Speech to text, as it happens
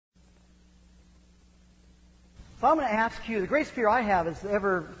So I'm going to ask you, the greatest fear I have is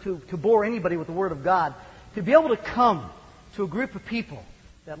ever to bore anybody with the Word of God, to be able to come to a group of people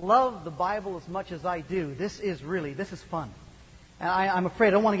that love the Bible as much as I do. This is fun. And I'm afraid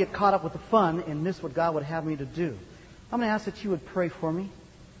I don't want to get caught up with the fun and miss what God would have me to do. I'm going to ask that you would pray for me.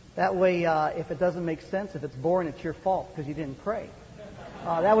 That way, if it doesn't make sense, if it's boring, it's your fault because you didn't pray.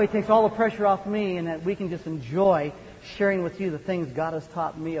 That way it takes all the pressure off me and that we can just enjoy sharing with you the things God has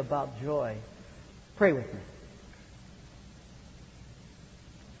taught me about joy. Pray with me.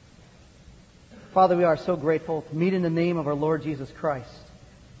 Father, we are so grateful to meet in the name of our Lord Jesus Christ.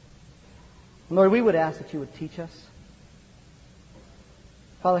 Lord, we would ask that you would teach us.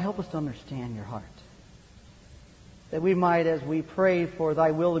 Father, help us to understand your heart. That we might, as we pray for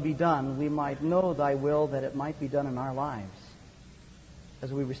thy will to be done, we might know thy will that it might be done in our lives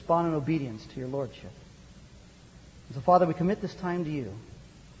as we respond in obedience to your Lordship. And so, Father, we commit this time to you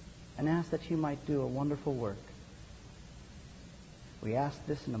and ask that you might do a wonderful work. We ask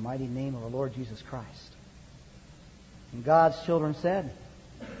this in the mighty name of our Lord Jesus Christ. And God's children said,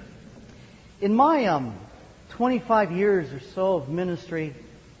 in my 25 years or so of ministry,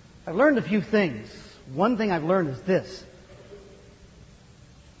 I've learned a few things. One thing I've learned is this: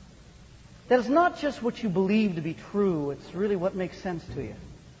 that it's not just what you believe to be true, it's really what makes sense to you.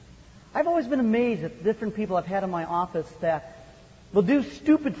 I've always been amazed at different people I've had in my office that will do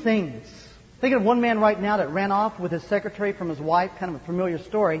stupid things. Thinking of one man right now that ran off with his secretary from his wife, kind of a familiar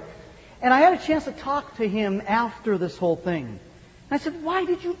story. And I had a chance to talk to him after this whole thing. And I said, why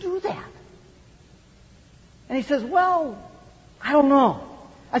did you do that? And he says, well, I don't know.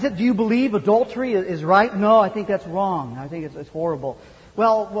 I said, do you believe adultery is right? No, I think that's wrong. I think it's horrible.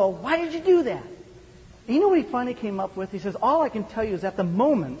 Well, why did you do that? And you know what he finally came up with? He says, all I can tell you is at the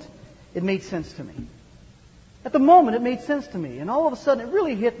moment, it made sense to me. At the moment, it made sense to me. And all of a sudden, it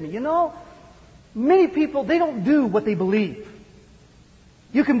really hit me. You know, many people, they don't do what they believe.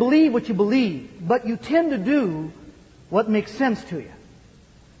 You can believe what you believe, but you tend to do what makes sense to you.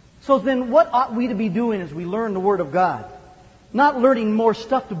 So then what ought we to be doing as we learn the Word of God? Not learning more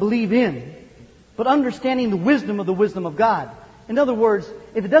stuff to believe in, but understanding the wisdom of God. In other words,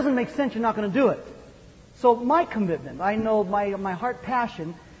 if it doesn't make sense, you're not going to do it. So my commitment, I know my heart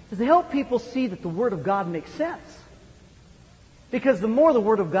passion, is to help people see that the Word of God makes sense. Because the more the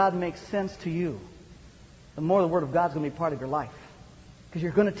Word of God makes sense to you, the more the Word of God's going to be part of your life. Because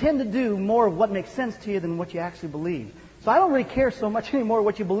you're going to tend to do more of what makes sense to you than what you actually believe. So I don't really care so much anymore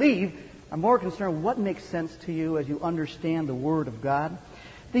what you believe. I'm more concerned with what makes sense to you as you understand the Word of God.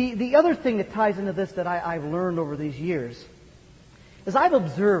 The other thing that ties into this that I've learned over these years is I've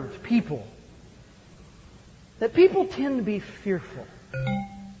observed that people tend to be fearful.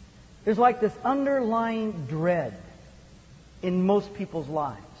 There's like this underlying dread in most people's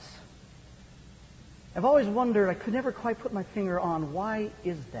lives. I've always wondered, I could never quite put my finger on why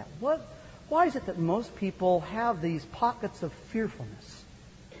is that? Why is it that most people have these pockets of fearfulness?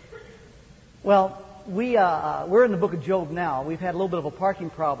 Well, we're in the book of Job now. We've had a little bit of a parking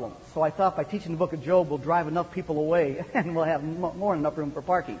problem. So I thought by teaching the book of Job, we'll drive enough people away and we'll have more than enough room for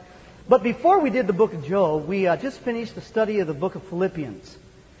parking. But before we did the book of Job, we just finished the study of the book of Philippians.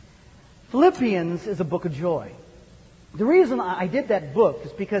 Philippians is a book of joy. The reason I did that book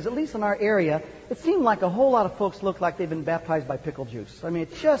is because, at least in our area, it seemed like a whole lot of folks looked like they've been baptized by pickle juice. I mean,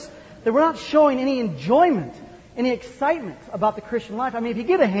 it's just, they were not showing any enjoyment, any excitement about the Christian life. I mean, if you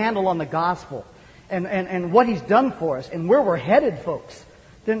get a handle on the gospel and what He's done for us and where we're headed, folks,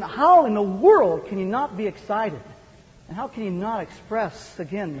 then how in the world can you not be excited? And how can you not express,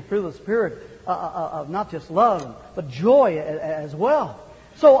 again, through the Spirit of not just love, but joy as well?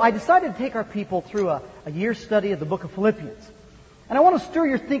 So I decided to take our people through a year's study of the book of Philippians. And I want to stir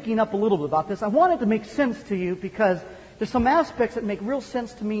your thinking up a little bit about this. I want it to make sense to you because there's some aspects that make real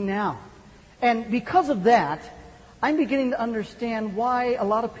sense to me now. And because of that, I'm beginning to understand why a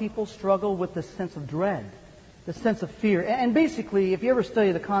lot of people struggle with this sense of dread, this sense of fear. And basically, if you ever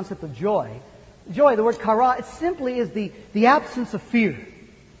study the concept of joy, the word kara, it simply is the absence of fear.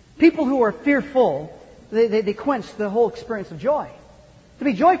 People who are fearful, they quench the whole experience of joy. To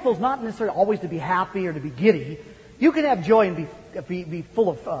be joyful is not necessarily always to be happy or to be giddy. You can have joy and be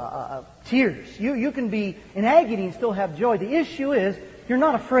full of tears. You can be in agony and still have joy. The issue is you're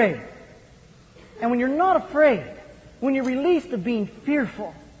not afraid. And when you're not afraid, when you're released of being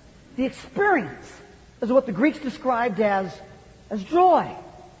fearful, the experience is what the Greeks described as joy.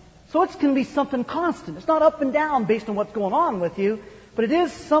 So it can be something constant. It's not up and down based on what's going on with you, but it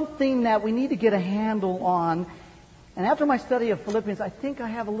is something that we need to get a handle on. And after my study of Philippians, I think I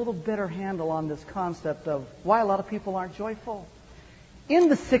have a little better handle on this concept of why a lot of people aren't joyful. In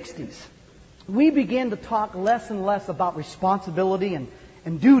the 60s, we began to talk less and less about responsibility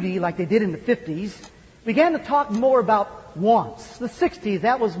and duty like they did in the 50s. Began to talk more about wants. The 60s,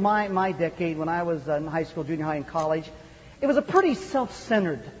 that was my decade when I was in high school, junior high, and college. It was a pretty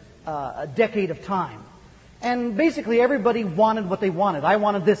self-centered decade of time. And basically everybody wanted what they wanted. I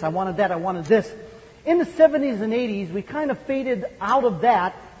wanted this, I wanted that, I wanted this. In the 70s and 80s, we kind of faded out of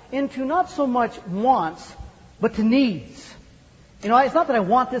that into not so much wants, but to needs. You know, it's not that I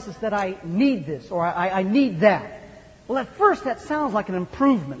want this, it's that I need this, or I need that. Well, at first that sounds like an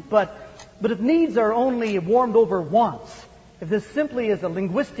improvement, but if needs are only warmed over wants, if this simply is a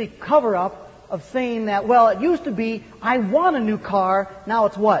linguistic cover-up of saying that, well, it used to be, I want a new car, now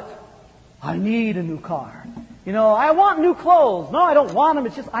it's what? I need a new car. You know, I want new clothes. No, I don't want them.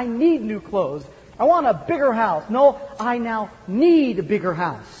 It's just I need new clothes. I want a bigger house. No, I now need a bigger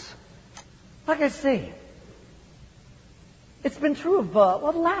house. Like I say, it's been true of,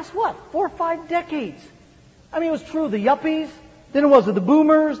 the last, 4 or 5 decades. I mean, it was true of the yuppies. Then it was of the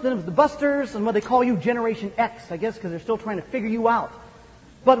boomers. Then it was the busters. And what they call you Generation X, I guess, because they're still trying to figure you out.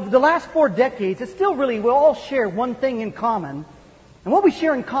 But the last 4 decades, it's still really, we all share one thing in common. And what we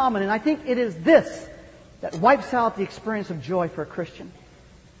share in common, and I think it is this that wipes out the experience of joy for a Christian.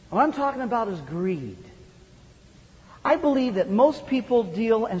 What I'm talking about is greed. I believe that most people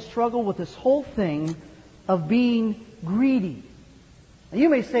deal and struggle with this whole thing of being greedy. Now you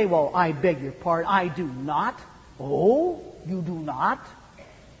may say, well, I beg your pardon, I do not. Oh, you do not?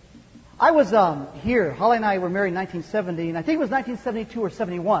 I was here, Holly and I were married in 1970, and I think it was 1972 or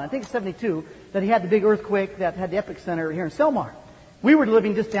 71, I think it's 72, that he had the big earthquake that had the epicenter here in Selmar. We were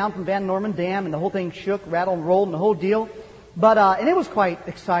living just down from Van Norman Dam, and the whole thing shook, rattled, and rolled, and the whole deal. But and it was quite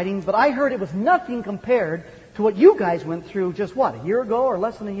exciting. But I heard it was nothing compared to what you guys went through just a year ago or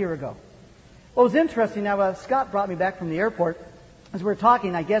less than a year ago. What was interesting, now Scott brought me back from the airport. As we were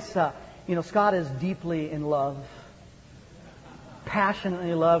talking, I guess Scott is deeply in love, passionately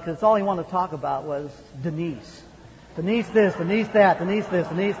in love, because all he wanted to talk about was Denise. Denise this, Denise that, Denise this,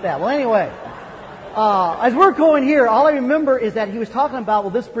 Denise that. Well, anyway. As we're going here, all I remember is that he was talking about,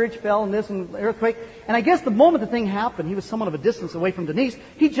 well, this bridge fell and this and earthquake. And I guess the moment the thing happened, he was somewhat of a distance away from Denise.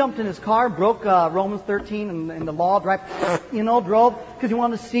 He jumped in his car, broke Romans 13 and the law, drove, because he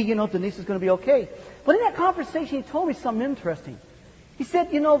wanted to see, Denise is going to be okay. But in that conversation, he told me something interesting. He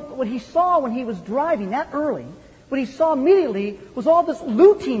said, what he saw when he was driving that early, what he saw immediately was all this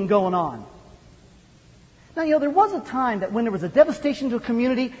looting going on. Now, there was a time that when there was a devastation to a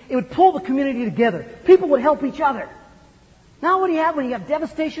community, it would pull the community together. People would help each other. Now what do you have when you have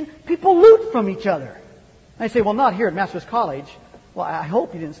devastation? People loot from each other. And I say, well, not here at Masters College. Well, I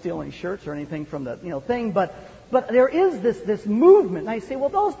hope you didn't steal any shirts or anything from the thing, but there is this movement. And I say, well,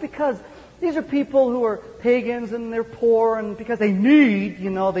 those because these are people who are pagans and they're poor, and because they need,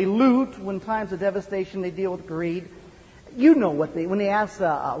 they loot. When times of devastation, they deal with greed. You know when they ask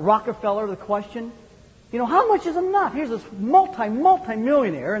Rockefeller the question, how much is enough? Here's this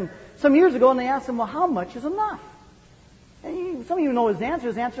multi-millionaire, and some years ago, and they asked him, well, how much is enough? And some of you know his answer.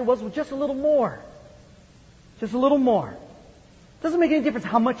 His answer was, well, just a little more. Just a little more. Doesn't make any difference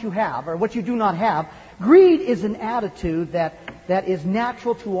how much you have or what you do not have. Greed is an attitude that is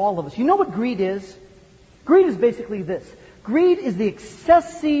natural to all of us. You know what greed is? Greed is basically this. Greed is the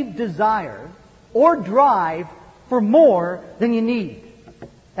excessive desire or drive for more than you need.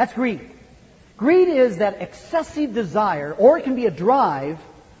 That's greed. Greed is that excessive desire, or it can be a drive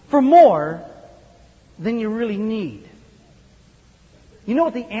for more than you really need. You know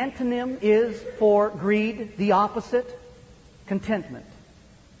what the antonym is for greed? The opposite? Contentment.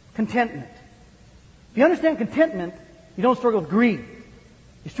 Contentment. If you understand contentment, you don't struggle with greed.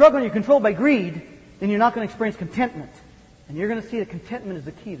 If you struggle and you're controlled by greed, then you're not going to experience contentment. And you're going to see that contentment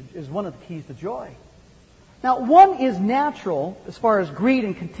is one of the keys to joy. Now, one is natural as far as greed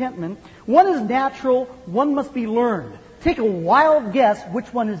and contentment. One is natural, one must be learned. Take a wild guess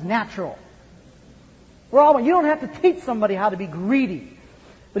which one is natural. You don't have to teach somebody how to be greedy.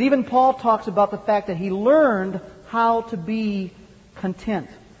 But even Paul talks about the fact that he learned how to be content.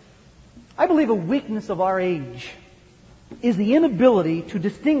 I believe a weakness of our age is the inability to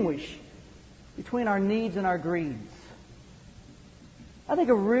distinguish between our needs and our greeds. I think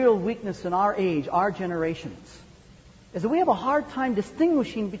a real weakness in our age, our generations, is that we have a hard time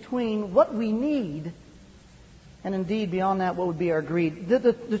distinguishing between what we need and indeed beyond that what would be our greed.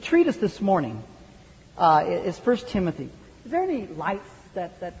 The treatise this morning is 1 Timothy. Is there any lights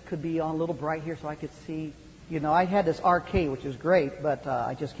that could be on a little bright here so I could see? I had this RK, which is great, but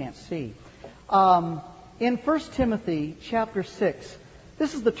I just can't see. In 1 Timothy chapter 6,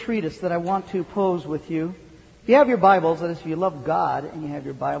 this is the treatise that I want to pose with you. If you have your Bibles, that is, if you love God and you have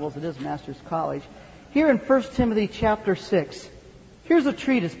your Bibles, it is Master's College. Here in 1 Timothy chapter 6, here's a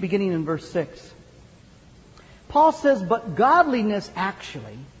treatise beginning in verse 6. Paul says, but godliness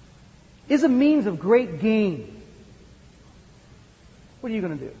actually is a means of great gain. What are you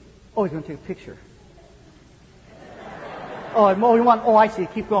going to do? Oh, he's going to take a picture. I see.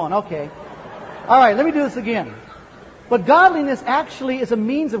 Keep going. Okay. All right, let me do this again. But godliness actually is a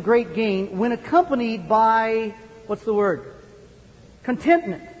means of great gain when accompanied by, what's the word?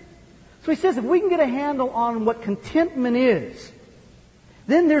 Contentment. So he says if we can get a handle on what contentment is,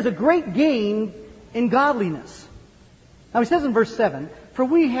 then there's a great gain in godliness. Now he says in verse 7, for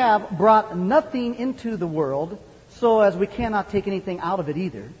we have brought nothing into the world, so as we cannot take anything out of it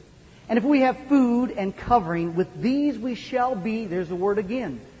either. And if we have food and covering, with these we shall be, there's the word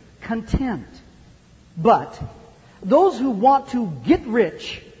again, content. But those who want to get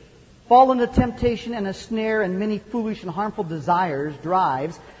rich fall into temptation and a snare and many foolish and harmful desires,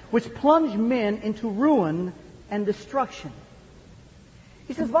 drives, which plunge men into ruin and destruction.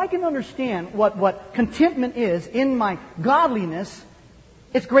 He says, if I can understand what contentment is in my godliness,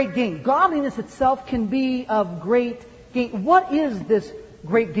 it's great gain. Godliness itself can be of great gain. What is this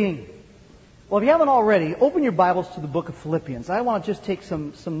great gain? Well, if you haven't already, open your Bibles to the book of Philippians. I want to just take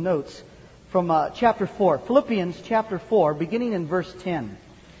some notes from chapter 4. Philippians chapter 4, beginning in verse 10.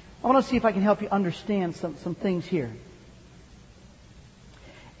 I want to see if I can help you understand some things here.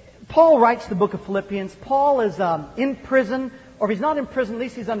 Paul writes the book of Philippians. Paul is in prison, or if he's not in prison, at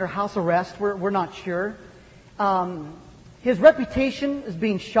least he's under house arrest. We're not sure. His reputation is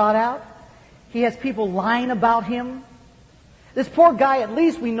being shot out. He has people lying about him. This poor guy, at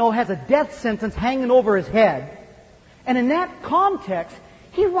least we know, has a death sentence hanging over his head. And in that context,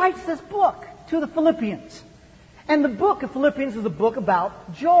 he writes this book to the Philippians. And the book of Philippians is a book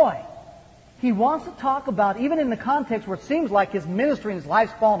about joy. He wants to talk about, even in the context where it seems like his ministry and his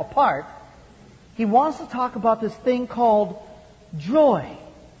life's fallen apart, he wants to talk about this thing called joy.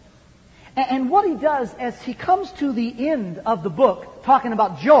 And what he does as he comes to the end of the book, talking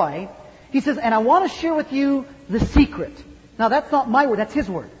about joy, he says, and I want to share with you the secret. Now that's not my word, that's his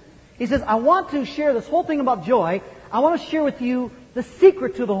word. He says, I want to share this whole thing about joy. I want to share with you the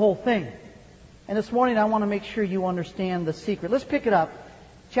secret to the whole thing. And this morning I want to make sure you understand the secret. Let's pick it up.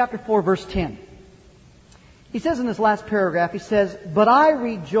 Chapter 4, verse 10. He says in this last paragraph, he says, but I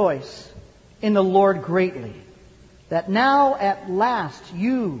rejoice in the Lord greatly, that now at last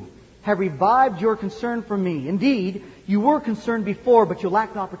you have revived your concern for me. Indeed, you were concerned before, but you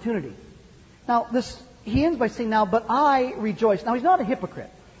lacked opportunity. Now, he ends by saying, now, but I rejoice. Now, he's not a hypocrite.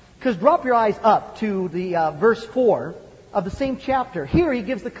 Because drop your eyes up to the verse 4 of the same chapter. Here he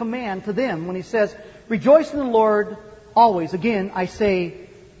gives the command to them when he says, rejoice in the Lord always. Again, I say,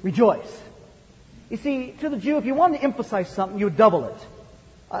 rejoice. You see, to the Jew, if you wanted to emphasize something, you would double it.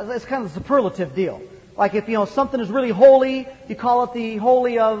 It's kind of a superlative deal. Like if, something is really holy, you call it the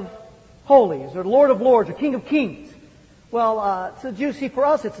Holy of Holies, or Lord of Lords, or King of Kings. Well, to the Jews, see, for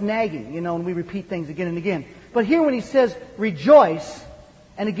us it's nagging, and we repeat things again and again. But here when he says, rejoice,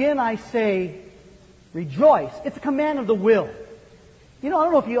 and again I say, rejoice, it's a command of the will. I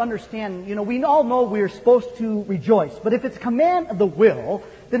don't know if you understand, we all know we're supposed to rejoice. But if it's a command of the will,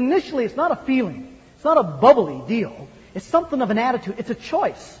 then initially it's not a feeling. It's not a bubbly deal. It's something of an attitude. It's a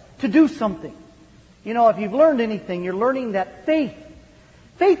choice to do something. If you've learned anything, you're learning that faith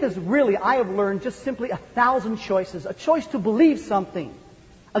is really, I have learned, just simply 1,000 choices. A choice to believe something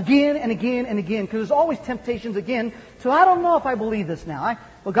again and again and again. Because there's always temptations again. So I don't know if I believe this now.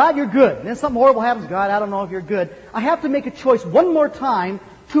 Well, God, you're good. And then something horrible happens. God, I don't know if you're good. I have to make a choice one more time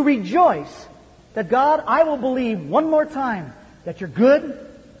to rejoice that, God, I will believe one more time that you're good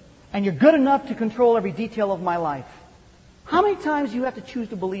and you're good enough to control every detail of my life. How many times do you have to choose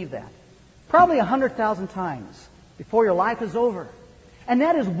to believe that? Probably 100,000 times before your life is over. And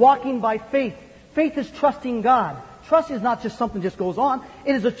that is walking by faith. Faith is trusting God. Trust is not just something that just goes on.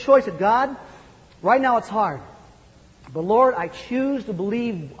 It is a choice that, God, right now it's hard. But Lord, I choose to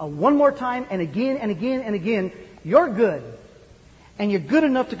believe one more time and again and again and again, you're good. And you're good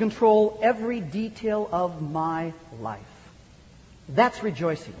enough to control every detail of my life. That's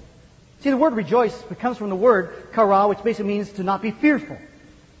rejoicing. See, the word rejoice comes from the word kara, which basically means to not be fearful.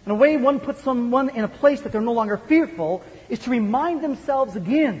 And the way one puts someone in a place that they're no longer fearful is to remind themselves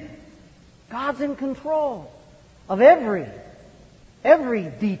again, God's in control of every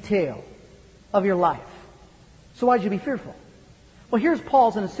detail of your life. So why should you be fearful? Well, here's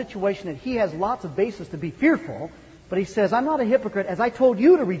Paul's in a situation that he has lots of basis to be fearful, but he says, I'm not a hypocrite. As I told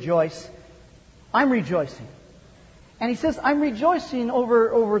you to rejoice, I'm rejoicing. And he says, I'm rejoicing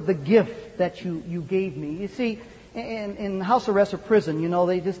over the gift gift that you gave me. You see, in house arrest or prison,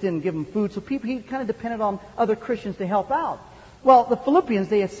 they just didn't give him food, so he kind of depended on other Christians to help out. Well, the Philippians,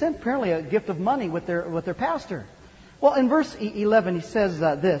 they had sent apparently a gift of money with their pastor. Well, in verse 11, he says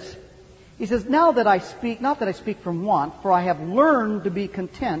this. He says, not that I speak from want, for I have learned to be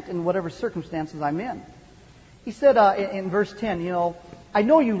content in whatever circumstances I'm in. He said in verse 10, I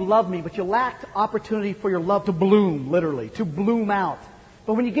know you love me, but you lacked opportunity for your love to bloom, literally, to bloom out.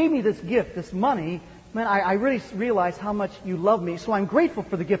 But when you gave me this gift, this money, man, I really realized how much you love me, so I'm grateful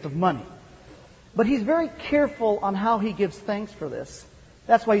for the gift of money. But he's very careful on how he gives thanks for this.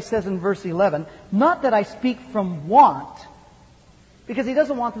 That's why he says in verse 11, not that I speak from want, because he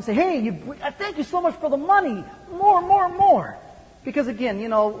doesn't want them to say, hey, thank you so much for the money, more. Because again,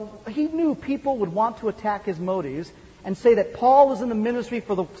 he knew people would want to attack his motives and say that Paul was in the ministry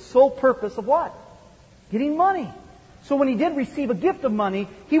for the sole purpose of what? Getting money. So when he did receive a gift of money,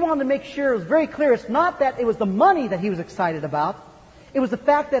 he wanted to make sure it was very clear it's not that it was the money that he was excited about. It was the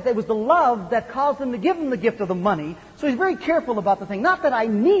fact that it was the love that caused him to give him the gift of the money. So he's very careful about the thing. Not that I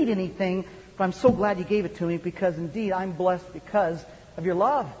need anything, but I'm so glad you gave it to me because indeed I'm blessed because of your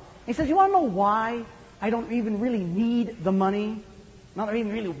love. And he says, you want to know why I don't even really need the money? Not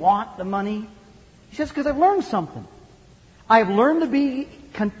even really want the money? He says, because I've learned something. I've learned to be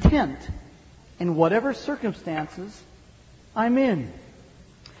content in whatever circumstances I'm in.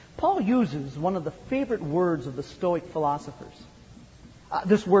 Paul uses one of the favorite words of the Stoic philosophers.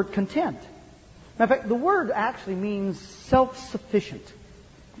 This word content. In fact, the word actually means self-sufficient.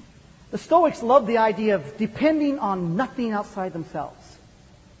 The Stoics loved the idea of depending on nothing outside themselves.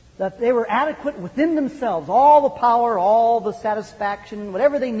 That they were adequate within themselves. All the power, all the satisfaction,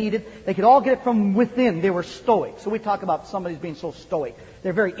 whatever they needed, they could all get it from within. They were stoic. So we talk about somebody's being so stoic.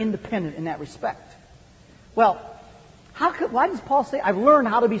 They're very independent in that respect. Well, why does Paul say, I've learned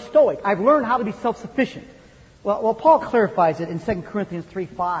how to be stoic? I've learned how to be self-sufficient. Well, Paul clarifies it in 2 Corinthians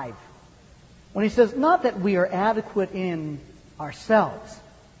 3:5. When he says, not that we are adequate in ourselves,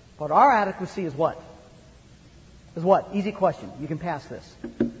 but our adequacy is what? Is what? Easy question. You can pass this.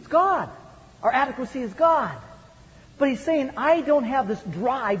 It's God. Our adequacy is God. But he's saying, I don't have this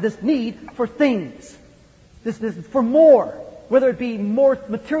drive, this need for things. This for more. Whether it be more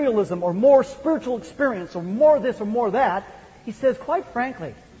materialism or more spiritual experience or more this or more that. He says, quite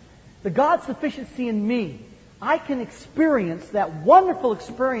frankly, the God sufficiency in me, I can experience that wonderful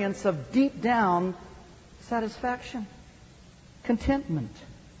experience of deep down satisfaction, contentment.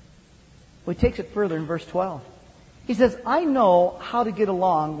 Well, he takes it further in verse 12. He says, I know how to get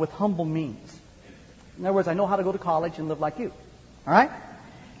along with humble means. In other words, I know how to go to college and live like you. All right?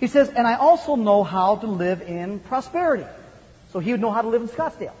 He says, and I also know how to live in prosperity. So he would know how to live in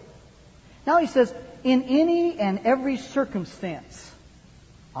Scottsdale. Now he says, in any and every circumstance,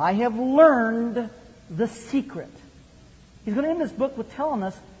 I have learned the secret. He's going to end this book with telling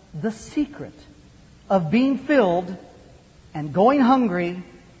us the secret of being filled and going hungry,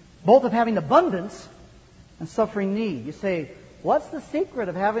 both of having abundance and suffering need. You say, what's the secret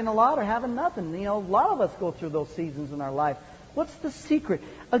of having a lot or having nothing? A lot of us go through those seasons in our life. What's the secret?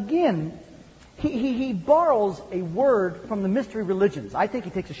 Again, he borrows a word from the mystery religions. I think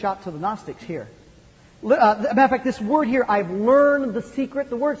he takes a shot to the Gnostics here. Matter of fact, this word here, I've learned the secret.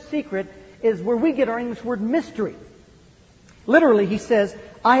 The word secret is where we get our English word mystery. Literally, he says,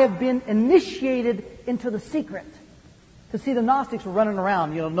 I have been initiated into the secret. To see the Gnostics were running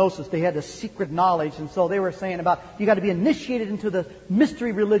around, gnosis, they had this secret knowledge, and so they were saying about, you got to be initiated into the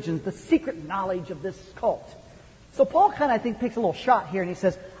mystery religions, the secret knowledge of this cult. So Paul kind of, I think, takes a little shot here, and he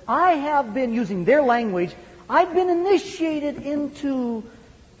says, I have been, using their language, I've been initiated into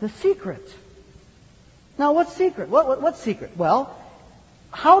the secret. Now, what's secret? What's secret? Well,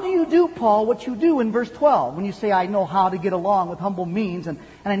 how do you do, Paul, what you do in verse 12? When you say, I know how to get along with humble means, and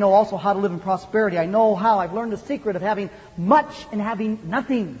I know also how to live in prosperity. I know how. I've learned the secret of having much and having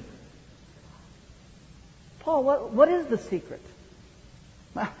nothing. Paul, what is the secret?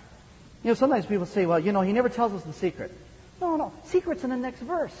 Sometimes people say, well, he never tells us the secret. No. Secret's in the next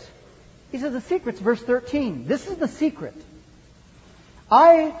verse. He says the secret's verse 13. This is the secret.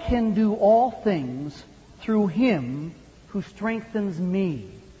 I can do all things through Him who strengthens me.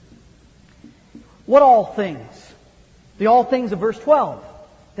 What all things? The all things of verse 12.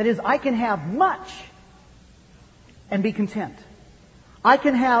 That is, I can have much and be content. I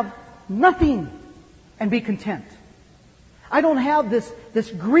can have nothing and be content. I don't have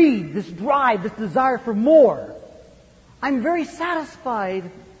this greed, this drive, this desire for more. I'm very satisfied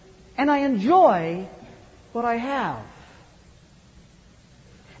and I enjoy what I have.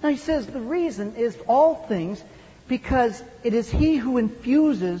 Now he says the reason is all things. because it is He who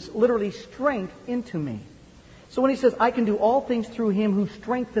infuses, literally, strength into me. So when he says, I can do all things through Him who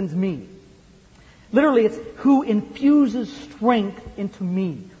strengthens me, literally it's who infuses strength into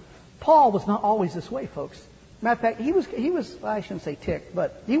me. Paul was not always this way, folks. Matter of fact, he was, I shouldn't say ticked,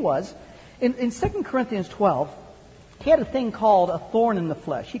 but he was. In 2 Corinthians 12, he had a thing called a thorn in the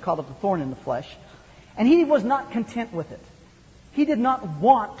flesh. He called it the thorn in the flesh. And he was not content with it. He did not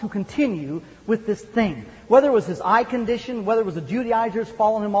want to continue with this thing. Whether it was his eye condition, whether it was the Judaizers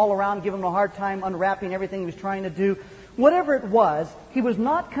following him all around, giving him a hard time, unwrapping everything he was trying to do, whatever it was, he was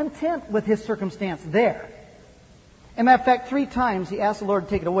not content with his circumstance there. As a matter of fact, 3 times he asked the Lord to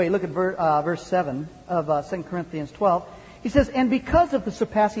take it away. Look at verse 7 of 2 Corinthians 12. He says, and because of the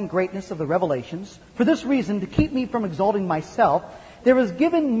surpassing greatness of the revelations, for this reason, to keep me from exalting myself, there was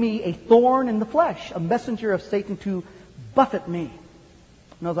given me a thorn in the flesh, a messenger of Satan to buffet me.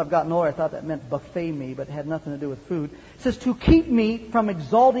 As I've gotten older, I thought that meant buffet me, but it had nothing to do with food. It says, to keep me from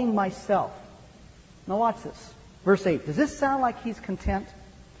exalting myself. Now watch this. Verse 8. Does this sound like he's content?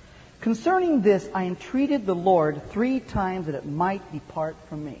 Concerning this, I entreated the Lord 3 times that it might depart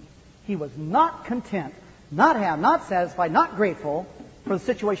from me. He was not content, not satisfied, not grateful for the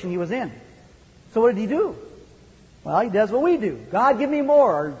situation he was in. So what did he do? Well, he does what we do. God, give me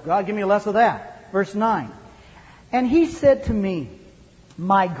more, or God, give me less of that. Verse 9. And he said to me,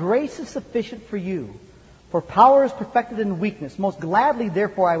 my grace is sufficient for you, for power is perfected in weakness. Most gladly,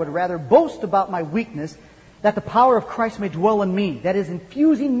 therefore, I would rather boast about my weakness, that the power of Christ may dwell in me. That is,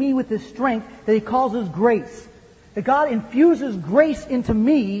 infusing me with His strength that He calls His grace. That God infuses grace into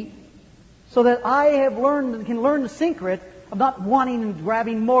me so that I can learn the secret of not wanting and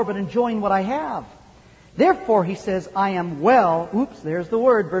grabbing more, but enjoying what I have. Therefore, he says, I am well, there's the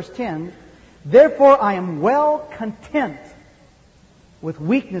word, verse 10. Therefore, I am well content with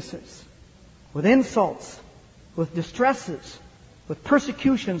weaknesses, with insults, with distresses, with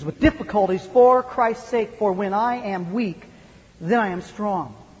persecutions, with difficulties for Christ's sake. For when I am weak, then I am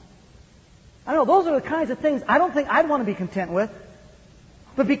strong. I know, those are the kinds of things I don't think I'd want to be content with.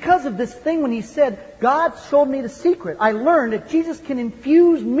 But because of this thing, when he said, God showed me the secret, I learned that Jesus can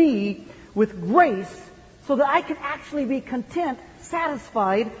infuse me with grace so that I can actually be content,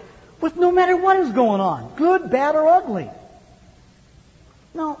 satisfied with no matter what is going on, good, bad, or ugly.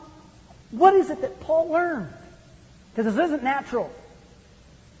 Now, what is it that Paul learned? Because this isn't natural.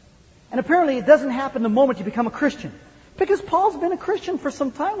 And apparently it doesn't happen the moment you become a Christian. Because Paul's been a Christian for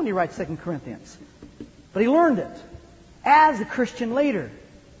some time when he writes 2 Corinthians. But he learned it as a Christian later.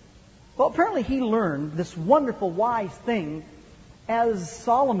 Well, apparently he learned this wonderful, wise thing as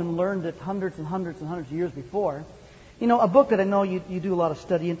Solomon learned it hundreds and hundreds and hundreds of years before. You know, a book that I know you do a lot of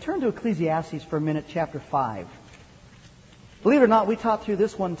study. And turn to Ecclesiastes for a minute, chapter 5. Believe it or not, we taught through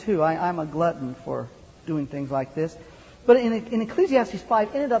this one too. I'm a glutton for doing things like this. But in Ecclesiastes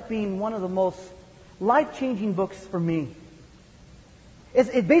 5, ended up being one of the most life-changing books for me. It's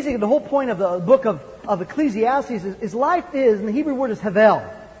basically the whole point of the book of Ecclesiastes is life is, and the Hebrew word is havel.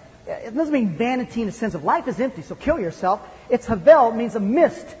 It doesn't mean vanity in the sense of life is empty, so kill yourself. It's havel, it means a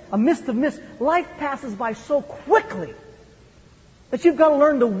mist of mist. Life passes by so quickly that you've got to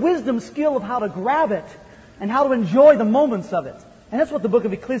learn the wisdom skill of how to grab it and how to enjoy the moments of it. And that's what the book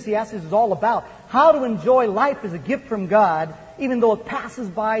of Ecclesiastes is all about. How to enjoy life as a gift from God, even though it passes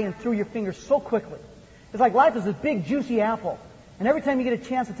by and through your fingers so quickly. It's like life is this big, juicy apple. And every time you get a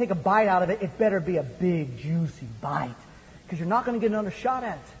chance to take a bite out of it, it better be a big, juicy bite. Because you're not going to get another shot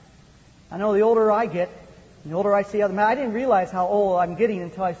at it. I know the older I get, the older I see other men. I didn't realize how old I'm getting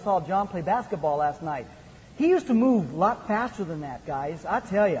until I saw John play basketball last night. He used to move a lot faster than that, guys. I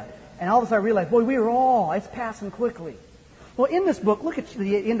tell you. And all of a sudden I realized, boy, it's passing quickly. Well, in this book, look at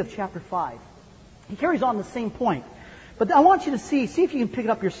the end of chapter 5. He carries on the same point. But I want you to see if you can pick it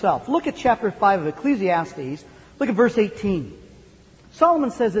up yourself. Look at chapter 5 of Ecclesiastes. Look at verse 18.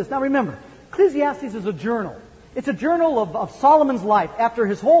 Solomon says this. Now remember, Ecclesiastes is a journal. It's a journal of Solomon's life after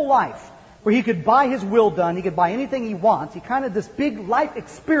his whole life, where he could buy his will done. He could buy anything he wants. He kind of this big life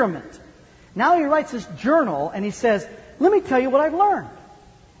experiment. Now he writes this journal and he says, let me tell you what I've learned.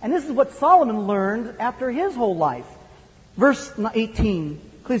 And this is what Solomon learned after his whole life. Verse 18,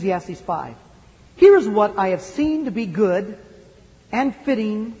 Ecclesiastes 5. Here is what I have seen to be good and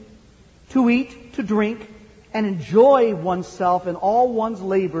fitting to eat, to drink, and enjoy oneself in all one's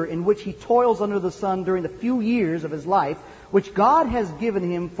labor in which he toils under the sun during the few years of his life, which God has given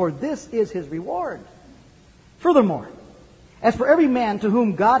him, for this is his reward. Furthermore, as for every man to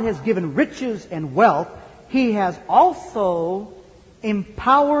whom God has given riches and wealth, he has also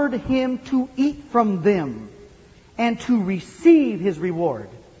empowered him to eat from them and to receive his reward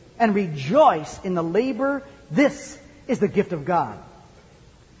and rejoice in the labor This is the gift of God.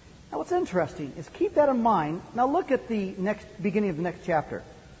 Now what's interesting is keep that in mind. Now look at the beginning of the next chapter.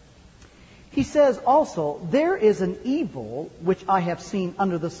 He says also, there is an evil which I have seen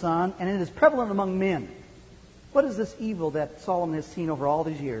under the sun, and it is prevalent among men. What is this evil that Solomon has seen over all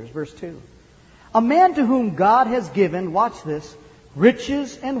these years? Verse 2. A man to whom God has given, watch this,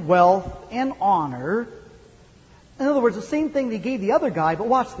 riches and wealth and honor. In other words, the same thing that he gave the other guy, but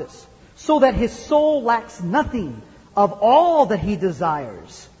watch this. So that his soul lacks nothing of all that he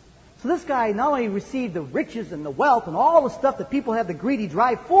desires. So this guy not only received the riches and the wealth and all the stuff that people have the greedy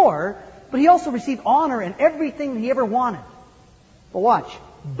drive for, but he also received honor and everything that he ever wanted. But watch.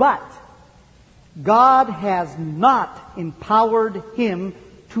 But God has not empowered him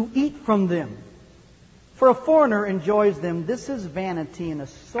to eat from them. For a foreigner enjoys them. This is vanity and a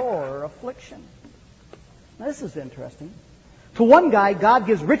sore affliction. Now this is interesting. To one guy, God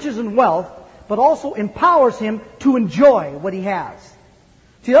gives riches and wealth, but also empowers him to enjoy what he has.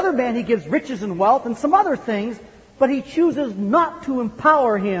 To the other man, he gives riches and wealth and some other things, but he chooses not to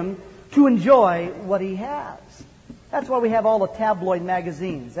empower him to enjoy what he has. That's why we have all the tabloid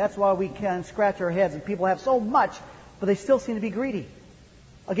magazines. That's why we can scratch our heads and people have so much, but they still seem to be greedy.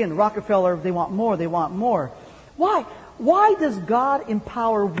 Again, Rockefeller, they want more, they want more. Why? Why does God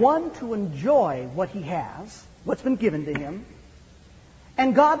empower one to enjoy what he has, what's been given to him,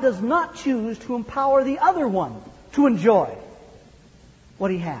 and God does not choose to empower the other one to enjoy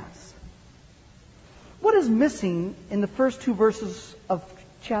what he has? What is missing in the first two verses of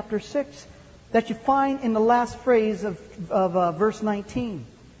chapter 6 that you find in the last phrase of verse 19?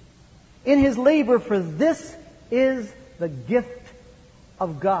 In his labor, for this is the gift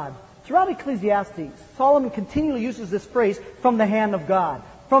of God. Throughout Ecclesiastes, Solomon continually uses this phrase, from the hand of God,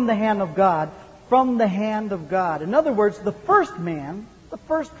 from the hand of God, from the hand of God. In other words, the first man, the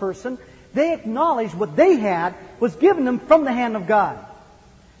first person, they acknowledged what they had was given them from the hand of God.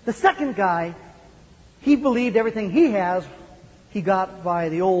 The second guy, he believed everything he has, he got by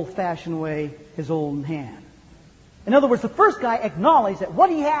the old-fashioned way, his own hand. In other words, the first guy acknowledged that what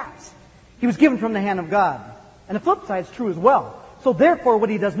he has, he was given from the hand of God. And the flip side is true as well. So therefore,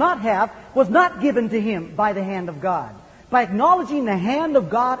 what he does not have was not given to him by the hand of God. By acknowledging the hand of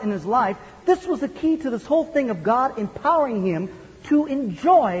God in his life, this was the key to this whole thing of God empowering him to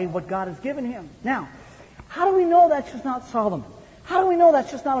enjoy what God has given him. Now, how do we know that's just not Solomon? How do we know that's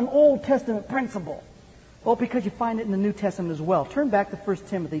just not an Old Testament principle? Well, because you find it in the New Testament as well. Turn back to 1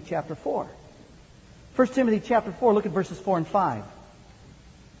 Timothy chapter 4. 1 Timothy chapter 4, look at verses 4 and 5.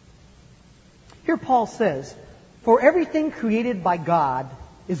 Here Paul says, for everything created by God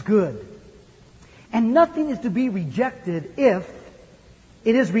is good, and nothing is to be rejected if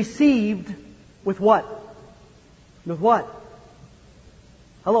it is received with what? With what?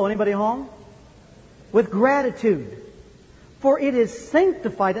 Hello, anybody home? With gratitude. For it is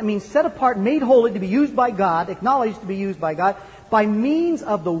sanctified, that means set apart, made holy to be used by God, acknowledged to be used by God, by means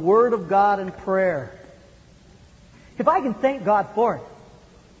of the Word of God and prayer. If I can thank God for it,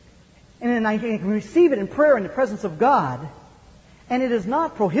 and then I can receive it in prayer in the presence of God, and it is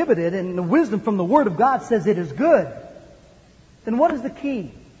not prohibited, and the wisdom from the Word of God says it is good, then what is the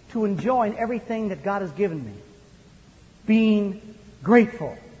key to enjoying everything that God has given me? Being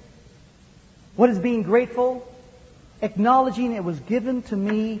grateful. What is being grateful? Acknowledging it was given to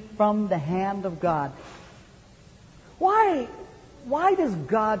me from the hand of God. Why does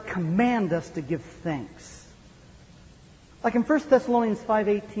God command us to give thanks? Like in 1 Thessalonians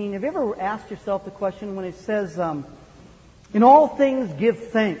 5:18, have you ever asked yourself the question when it says, in all things give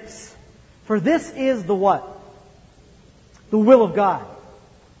thanks, for this is the what? The will of God.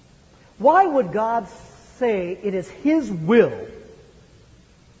 Why would God say it is His will,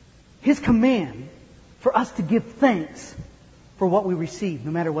 His command, for us to give thanks for what we receive,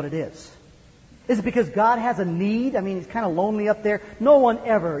 no matter what it is? Is it because God has a need? I mean, He's kind of lonely up there. No one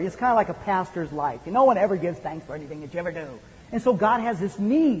ever. It's kind of like a pastor's life. No one ever gives thanks for anything that you ever do. And so God has this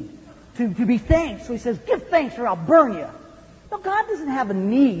need to be thanked. So He says, give thanks or I'll burn you. No, God doesn't have a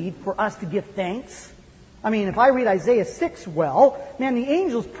need for us to give thanks. I mean, if I read Isaiah 6 well, man, the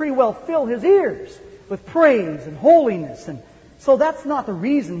angels pretty well fill His ears with praise and holiness. And so that's not the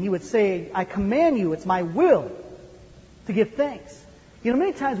reason He would say, I command you, it's my will to give thanks. You know,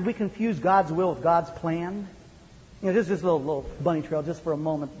 many times we confuse God's will with God's plan. You know, just this little bunny trail just for a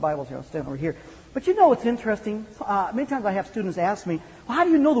moment. The Bible's here, I'll stand over here. But you know what's interesting? Many times I have students ask me, well, how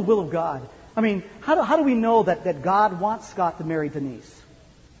do you know the will of God? I mean, how do we know that God wants Scott to marry Denise?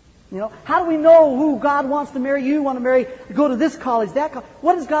 You know, how do we know who God wants to marry? You want to marry, go to this college, that college.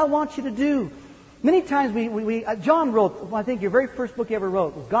 What does God want you to do? Many times John wrote, I think your very first book you ever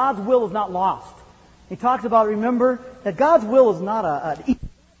wrote, God's will is not lost. He talks about, remember, that God's will is not a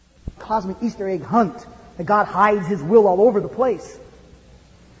cosmic Easter egg hunt, that God hides His will all over the place.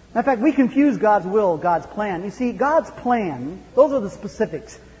 In fact, we confuse God's will, God's plan. You see, God's plan, those are the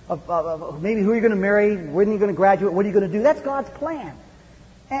specifics of maybe who you're going to marry, when you're going to graduate, what are you going to do. That's God's plan.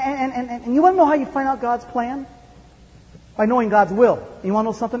 And you want to know how you find out God's plan? By knowing God's will. You want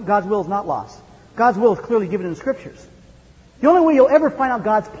to know something? God's will is not lost. God's will is clearly given in the Scriptures. The only way you'll ever find out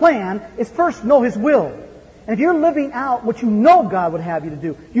God's plan is first know His will. And if you're living out what you know God would have you to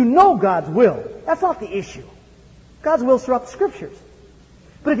do, you know God's will. That's not the issue. God's will is throughout the Scriptures.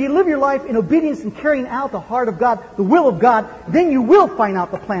 But if you live your life in obedience and carrying out the heart of God, the will of God, then you will find out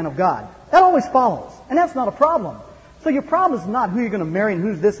the plan of God. That always follows. And that's not a problem. So your problem is not who you're going to marry and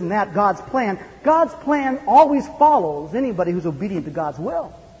who's this and that, God's plan. God's plan always follows anybody who's obedient to God's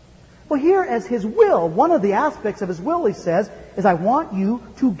will. Well, here as His will, one of the aspects of His will, He says, is I want you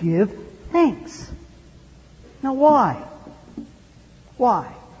to give thanks. Now why?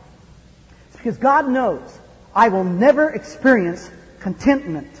 Why? It's because God knows I will never experience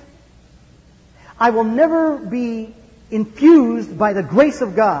contentment. I will never be infused by the grace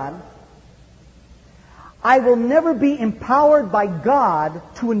of God. I will never be empowered by God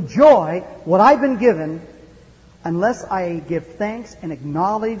to enjoy what I've been given unless I give thanks and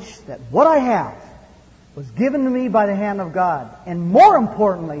acknowledge that what I have was given to me by the hand of God. And more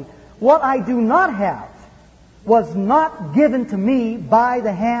importantly, what I do not have was not given to me by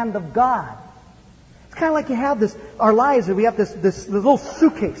the hand of God. It's kind of like you have this, our lives, we have this little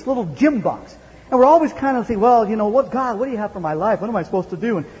suitcase, little gym box. And we're always kind of thinking, well, God, what do you have for my life? What am I supposed to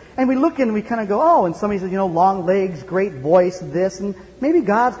do? And we look in and we kind of go, oh, and somebody says, long legs, great voice, this, and maybe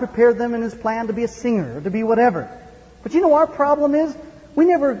God's prepared them in His plan to be a singer or to be whatever. But our problem is, we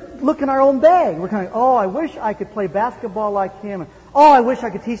never look in our own bag. We're kind of, oh, I wish I could play basketball like him. Oh, I wish I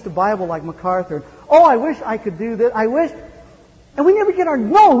could teach the Bible like MacArthur. Oh, I wish I could do this. I wish. And we never get our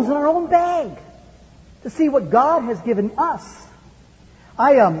nose in our own bag to see what God has given us.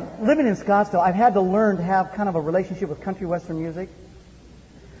 Living in Scottsdale, I've had to learn to have kind of a relationship with country western music.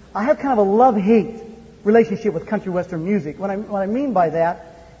 I have kind of a love-hate relationship with country western music. What I mean by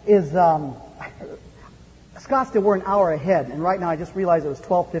that is, Scottsdale, we're an hour ahead, and right now I just realized it was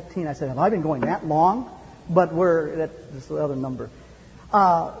 12:15. I said, have I been going that long? But that's the other number.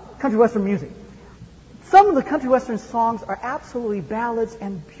 Country western music. Some of the country western songs are absolutely ballads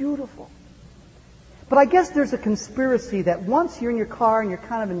and beautiful. But I guess there's a conspiracy that once you're in your car and you're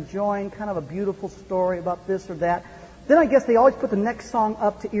kind of enjoying kind of a beautiful story about this or that, then I guess they always put the next song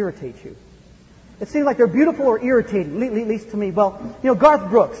up to irritate you. It seems like they're beautiful or irritating, at least to me. Well, Garth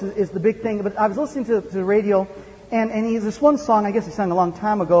Brooks is the big thing. But I was listening to the radio, and he's this one song, I guess he sang a long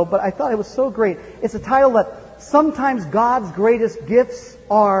time ago, but I thought it was so great. It's a title that sometimes God's greatest gifts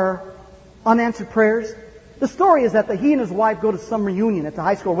are unanswered prayers. The story is that he and his wife go to some reunion at the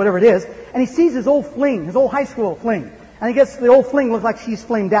high school or whatever it is, and he sees his old fling, his old high school fling. And he gets the old fling looks like she's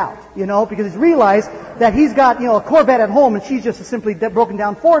flamed out, because he's realized that he's got, a Corvette at home and she's just a simply broken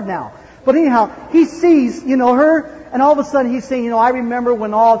down Ford now. But anyhow, he sees, her, and all of a sudden he's saying, I remember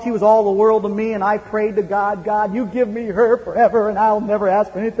when she was all the world to me, and I prayed to God, God, you give me her forever, and I'll never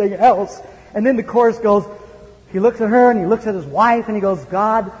ask for anything else. And then the chorus goes, he looks at her and he looks at his wife and he goes,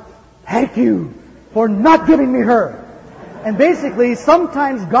 God, thank you for not giving me her. And basically,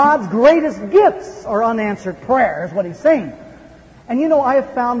 sometimes God's greatest gifts are unanswered prayer, is what he's saying. And I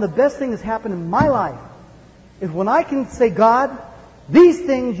have found the best thing that's happened in my life is when I can say, God, these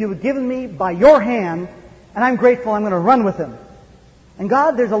things you have given me by your hand, and I'm grateful, I'm going to run with them. And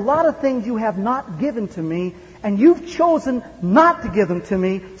God, there's a lot of things you have not given to me, and you've chosen not to give them to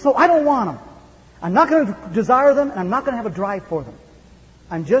me, so I don't want them. I'm not going to desire them, and I'm not going to have a drive for them.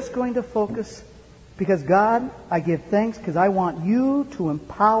 I'm just going to focus because, God, I give thanks because I want you to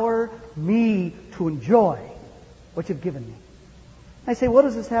empower me to enjoy what you've given me. I say, what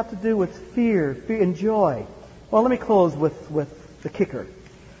does this have to do with fear and joy? Well, let me close with the kicker.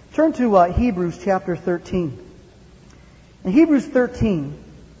 Turn to Hebrews chapter 13. In Hebrews 13,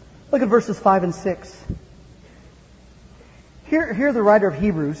 look at verses 5 and 6. Here the writer of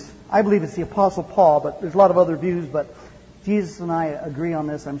Hebrews, I believe it's the Apostle Paul, but there's a lot of other views, but Jesus and I agree on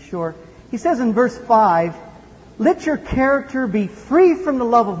this, I'm sure. He says in verse 5, let your character be free from the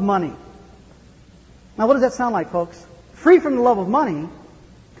love of money. Now what does that sound like, folks? Free from the love of money,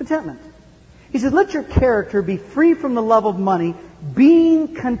 contentment. He says, let your character be free from the love of money,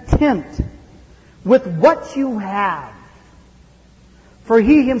 being content with what you have. For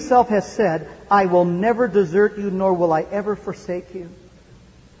He Himself has said, I will never desert you, nor will I ever forsake you.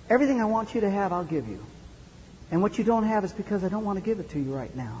 Everything I want you to have, I'll give you. And what you don't have is because I don't want to give it to you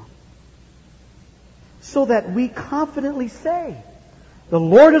right now. so that we confidently say, the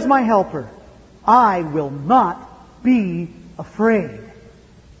Lord is my helper. I will not be afraid.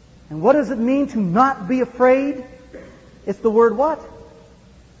 And what does it mean to not be afraid? It's the word what?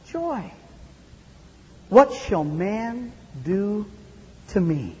 Joy. What shall man do to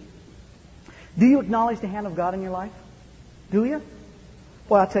me? Do you acknowledge the hand of God in your life? Do you?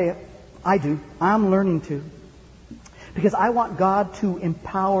 Well, I'll tell you, I do. I'm learning to. Because I want God to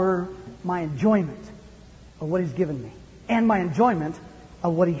empower my enjoyment of what He's given me. And my enjoyment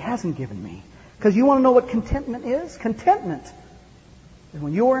of what He hasn't given me. Because you want to know what contentment is? Contentment is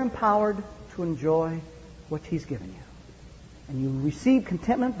when you are empowered to enjoy what He's given you. And you receive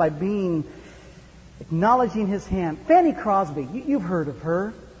contentment by acknowledging His hand. Fanny Crosby, you've heard of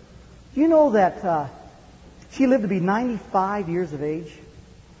her. Do you know that she lived to be 95 years of age?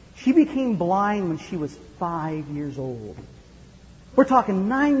 She became blind when she was 5 years old. We're talking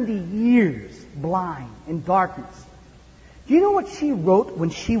 90 years blind in darkness. Do you know what she wrote when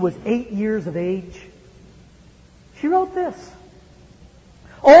she was 8 years of age? She wrote this.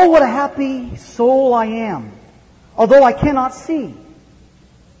 Oh, what a happy soul I am, although I cannot see.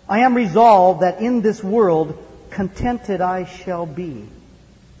 I am resolved that in this world contented I shall be.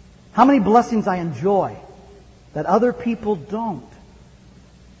 How many blessings I enjoy that other people don't.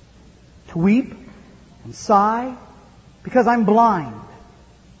 To weep and sigh because I'm blind.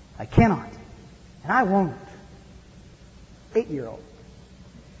 I cannot. And I won't. 8-year-old.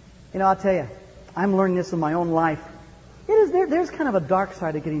 You know, I'll tell you, I'm learning this in my own life. There's kind of a dark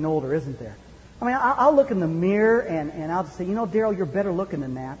side of getting older, isn't there? I mean, I'll look in the mirror and I'll just say, you know, Daryl, you're better looking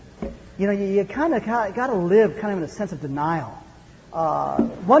than that. You know, you kind of got to live kind of in a sense of denial.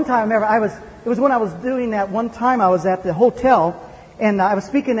 One time, I remember, it was when I was doing that one time I was at the hotel and I was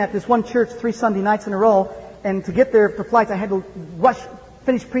speaking at this one church 3 Sunday nights in a row, and to get there for flights I had to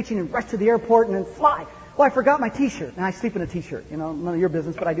finish preaching and rush to the airport and then fly. Well, I forgot my T-shirt. And I sleep in a T-shirt. You know, none of your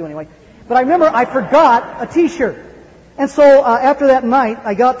business, but I do anyway. But I remember I forgot a T-shirt. And so after that night,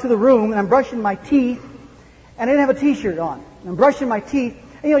 I got to the room and I'm brushing my teeth, and I didn't have a T-shirt on. And I'm brushing my teeth.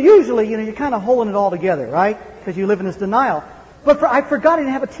 And, you know, usually, you know, you're kind of holding it all together, right? Because you live in this denial. But I forgot I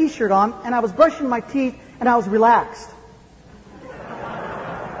didn't have a T-shirt on, and I was brushing my teeth, and I was relaxed.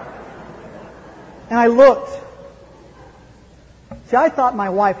 And I looked. See, I thought my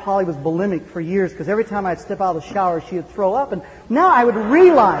wife, Holly, was bulimic for years because every time I'd step out of the shower, she would throw up. And now I would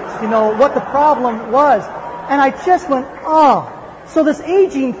realize, you know, what the problem was. And I just went, oh. So this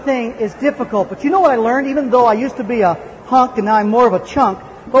aging thing is difficult. But you know what I learned? Even though I used to be a hunk and now I'm more of a chunk.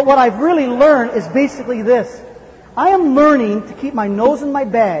 But what I've really learned is basically this. I am learning to keep my nose in my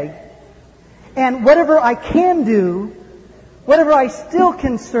bag. And whatever I can do, whatever I still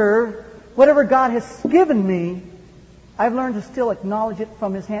can serve, whatever God has given me, I've learned to still acknowledge it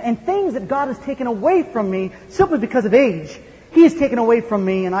from His hand. And things that God has taken away from me simply because of age, He has taken away from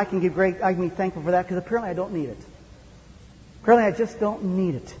me, and I can be thankful for that because apparently I don't need it. Apparently I just don't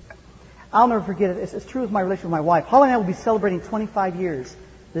need it. I'll never forget it. It's true with my relationship with my wife. Holly and I will be celebrating 25 years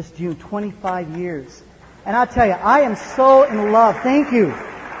this June. 25 years. And I'll tell you, I am so in love, thank you,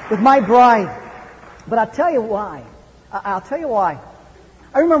 with my bride. But I'll tell you why. I'll tell you why.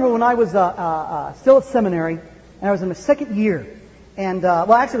 I remember when I was still at seminary, and I was in my second year. And,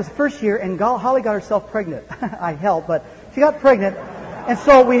 well, actually it was the first year, and Holly got herself pregnant. I helped, but she got pregnant. And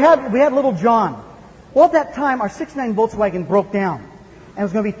so we had little John. Well, at that time, our 69 Volkswagen broke down. And it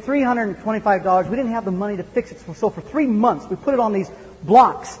was going to be $325. We didn't have the money to fix it. So for 3 months, we put it on these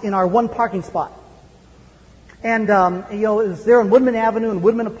blocks in our one parking spot. And, you know, it was there on Woodman Avenue and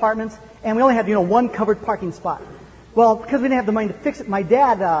Woodman Apartments. And we only had, you know, one covered parking spot. Well, because we didn't have the money to fix it, my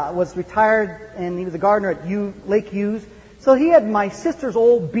dad was retired, and he was a gardener at Lake Hughes. So he had my sister's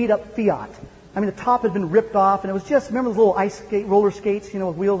old beat-up Fiat. I mean, the top had been ripped off, and it was just, remember those little roller skates, you know,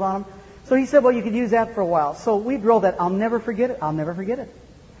 with wheels on them? So he said, well, you could use that for a while. So we drove that. I'll never forget it. I'll never forget it.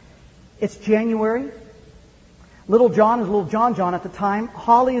 It's January. Little John is little John at the time.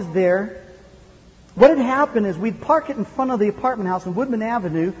 Holly is there. What had happened is we'd park it in front of the apartment house on Woodman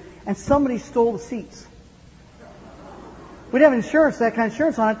Avenue, and somebody stole the seats. We didn't have insurance, that kind of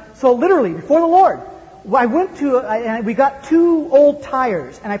insurance on it. So literally, before the Lord, I went to, and we got 2 old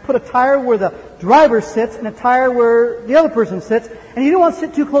tires. And I put a tire where the driver sits and a tire where the other person sits. And you don't want to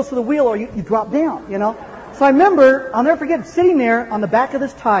sit too close to the wheel or you drop down, you know. So I remember, I'll never forget, sitting there on the back of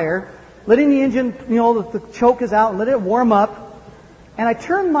this tire, letting the engine, you know, the choke is out and letting it warm up. And I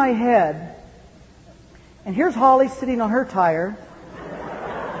turned my head, and here's Holly sitting on her tire,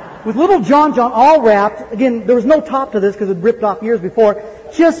 with little John all wrapped. Again, there was no top to this because it had ripped off years before.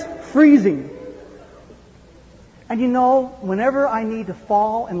 Just freezing. And you know, whenever I need to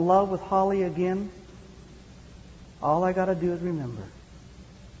fall in love with Holly again, All I got to do is remember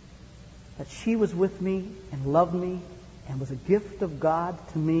that she was with me and loved me and was a gift of God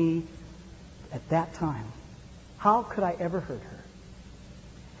to me at that time. How could I ever hurt her?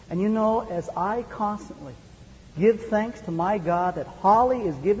 And you know, as I constantly give thanks to my God that Holly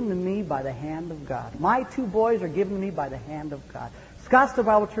is given to me by the hand of God. My 2 boys are given to me by the hand of God. Scottsdale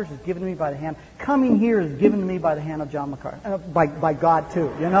Bible Church is given to me by the hand. Coming here is given to me by the hand of John MacArthur. By God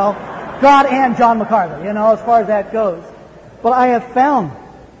too, you know. God and John MacArthur, you know, as far as that goes. But I have found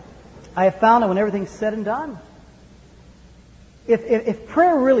that when everything's said and done, if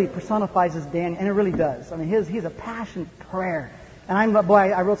prayer really personifies Daniel, and it really does. I mean, he's a passionate prayer. And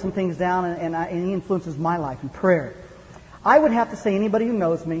I wrote some things down, and he influences my life in prayer. I would have to say, anybody who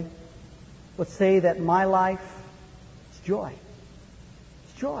knows me would say that my life is joy.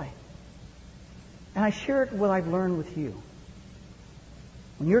 It's joy. And I share it what I've learned with you.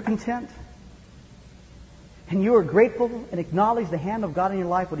 When you're content, and you are grateful and acknowledge the hand of God in your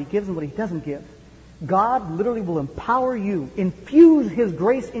life, what He gives and what He doesn't give, God literally will empower you, infuse His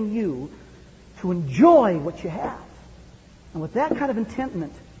grace in you to enjoy what you have. And with that kind of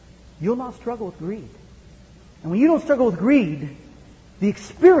contentment, you'll not struggle with greed. And when you don't struggle with greed, the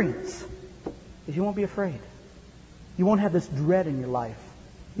experience is you won't be afraid. You won't have this dread in your life.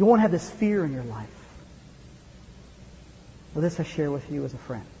 You won't have this fear in your life. Well, this I share with you as a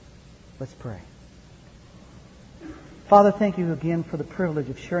friend. Let's pray. Father, thank you again for the privilege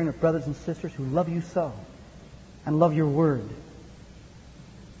of sharing with brothers and sisters who love you so and love your word.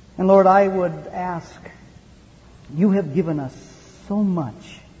 And Lord, I would ask, you have given us so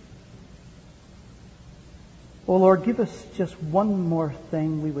much. Oh Lord, give us just one more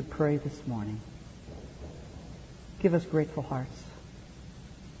thing we would pray this morning. Give us grateful hearts.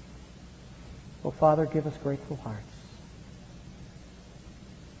 Oh Father, give us grateful hearts.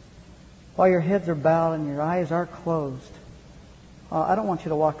 While your heads are bowed and your eyes are closed, I don't want you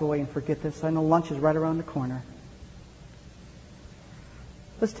to walk away and forget this. I know lunch is right around the corner.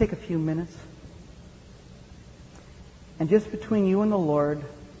 Let's take a few minutes. And just between you and the Lord,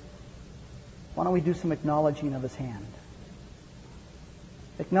 why don't we do some acknowledging of His hand?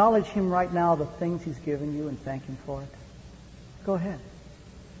 Acknowledge Him right now, the things He's given you, and thank Him for it. Go ahead.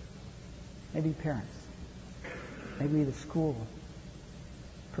 Maybe parents. Maybe the school.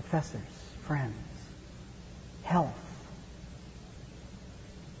 Professors. Friends. Health.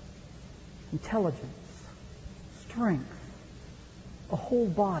 Intelligence. Strength. A whole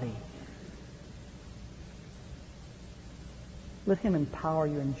body. Let Him empower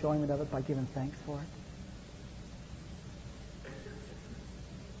your enjoyment of it by giving thanks for it.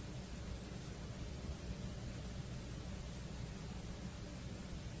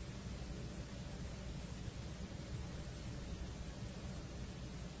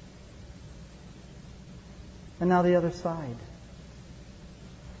 And now the other side.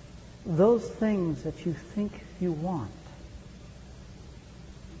 Those things that you think you want,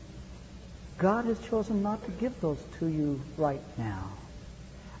 God has chosen not to give those to you right now.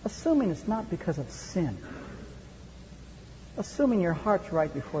 Assuming it's not because of sin. Assuming your heart's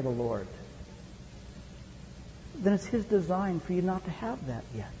right before the Lord. Then it's His design for you not to have that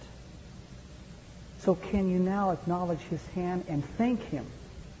yet. So can you now acknowledge His hand and thank Him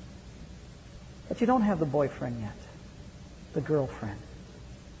that you don't have the boyfriend yet, the girlfriend.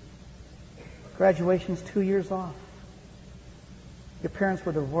 Graduation's 2 years off. Your parents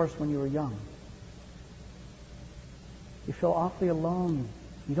were divorced when you were young. You feel awfully alone.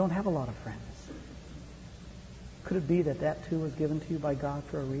 You don't have a lot of friends. Could it be that that too was given to you by God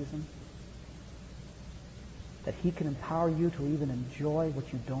for a reason? That He can empower you to even enjoy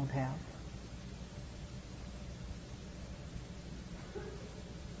what you don't have?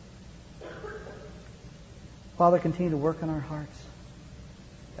 Father, continue to work on our hearts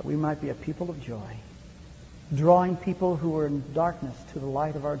that we might be a people of joy, drawing people who are in darkness to the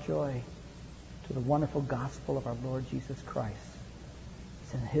light of our joy, to the wonderful gospel of our Lord Jesus Christ.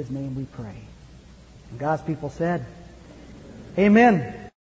 It's in His name we pray. And God's people said, Amen.